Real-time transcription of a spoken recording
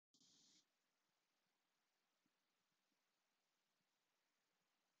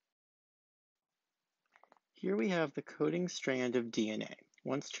Here we have the coding strand of DNA.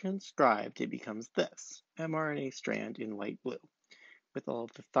 Once transcribed, it becomes this mRNA strand in light blue, with all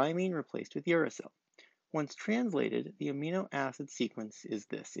of the thymine replaced with uracil. Once translated, the amino acid sequence is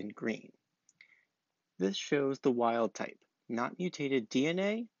this in green. This shows the wild type, not mutated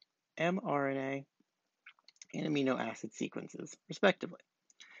DNA, mRNA, and amino acid sequences, respectively.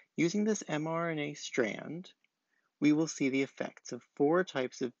 Using this mRNA strand, we will see the effects of 4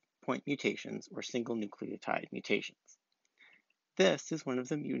 types of point mutations or single nucleotide mutations. This is one of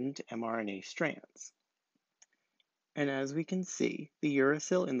the mutant mRNA strands. And as we can see, the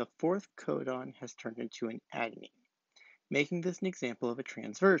uracil in the 4th codon has turned into an adenine, making this an example of a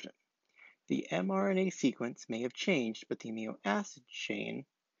transversion. The mRNA sequence may have changed, but the amino acid chain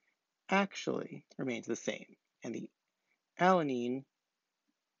actually remains the same, and the alanine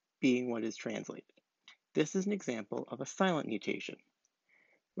being what is translated. This is an example of a silent mutation,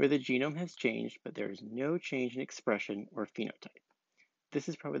 where the genome has changed, but there is no change in expression or phenotype. This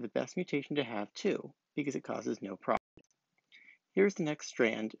is probably the best mutation to have too, because it causes no problem. Here's the next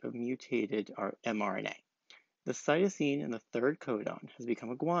strand of mutated mRNA. The cytosine in the 3rd codon has become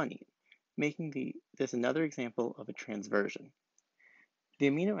a guanine, making this another example of a transversion. The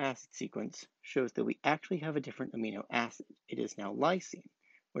amino acid sequence shows that we actually have a different amino acid. It is now lysine,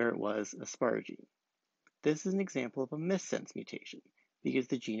 where it was asparagine. This is an example of a missense mutation, because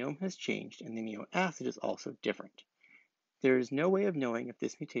the genome has changed and the amino acid is also different. There is no way of knowing if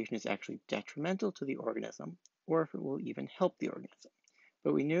this mutation is actually detrimental to the organism or if it will even help the organism,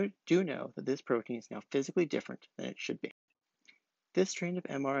 but we do know that this protein is now physically different than it should be. This strand of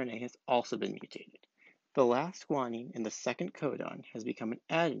mRNA has also been mutated. The last guanine in the 2nd codon has become an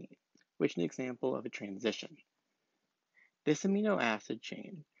adenine, which is an example of a transition. This amino acid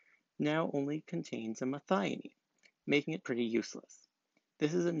chain now only contains a methionine, making it pretty useless.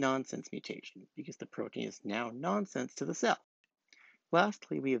 This is a nonsense mutation because the protein is now nonsense to the cell.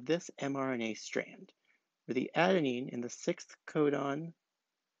 Lastly, we have this mRNA strand, where the adenine in the 6th codon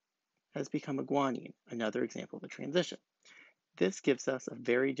has become a guanine, another example of a transition. This gives us a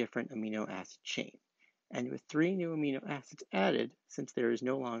very different amino acid chain, and with 3 new amino acids added since there is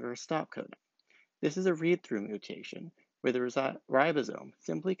no longer a stop codon. This is a read-through mutation, where the ribosome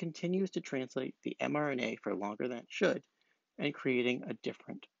simply continues to translate the mRNA for longer than it should, and creating a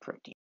different protein.